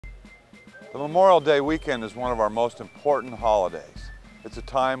The Memorial Day weekend is one of our most important holidays. It's a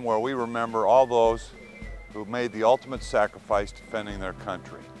time where we remember all those who made the ultimate sacrifice defending their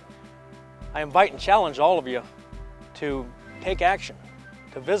country. I invite and challenge all of you to take action,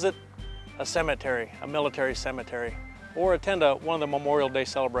 to visit a cemetery, a military cemetery, or attend one of the Memorial Day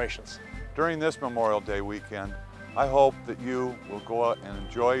celebrations. During this Memorial Day weekend, I hope that you will go out and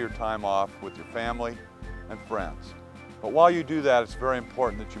enjoy your time off with your family and friends. But while you do that, it's very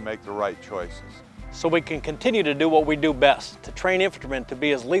important that you make the right choices. So we can continue to do what we do best, to train infantrymen to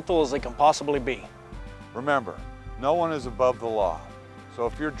be as lethal as they can possibly be. Remember, no one is above the law. So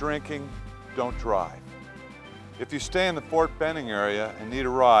if you're drinking, don't drive. If you stay in the Fort Benning area and need a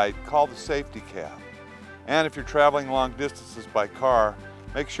ride, call the safety cab. And if you're traveling long distances by car,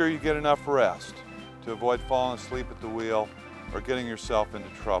 make sure you get enough rest to avoid falling asleep at the wheel or getting yourself into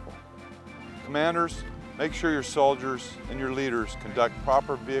trouble. Commanders, make sure your soldiers and your leaders conduct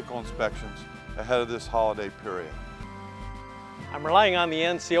proper vehicle inspections ahead of this holiday period. I'm relying on the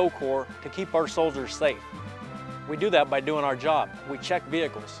NCO Corps to keep our soldiers safe. We do that by doing our job. We check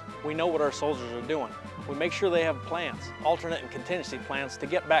vehicles. We know what our soldiers are doing. We make sure they have plans, alternate and contingency plans, to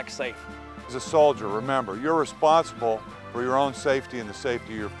get back safe. As a soldier, remember, you're responsible for your own safety and the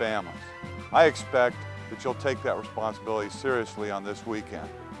safety of your families. I expect that you'll take that responsibility seriously on this weekend.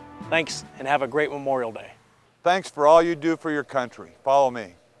 Thanks, and have a great Memorial Day. Thanks for all you do for your country. Follow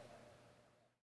me.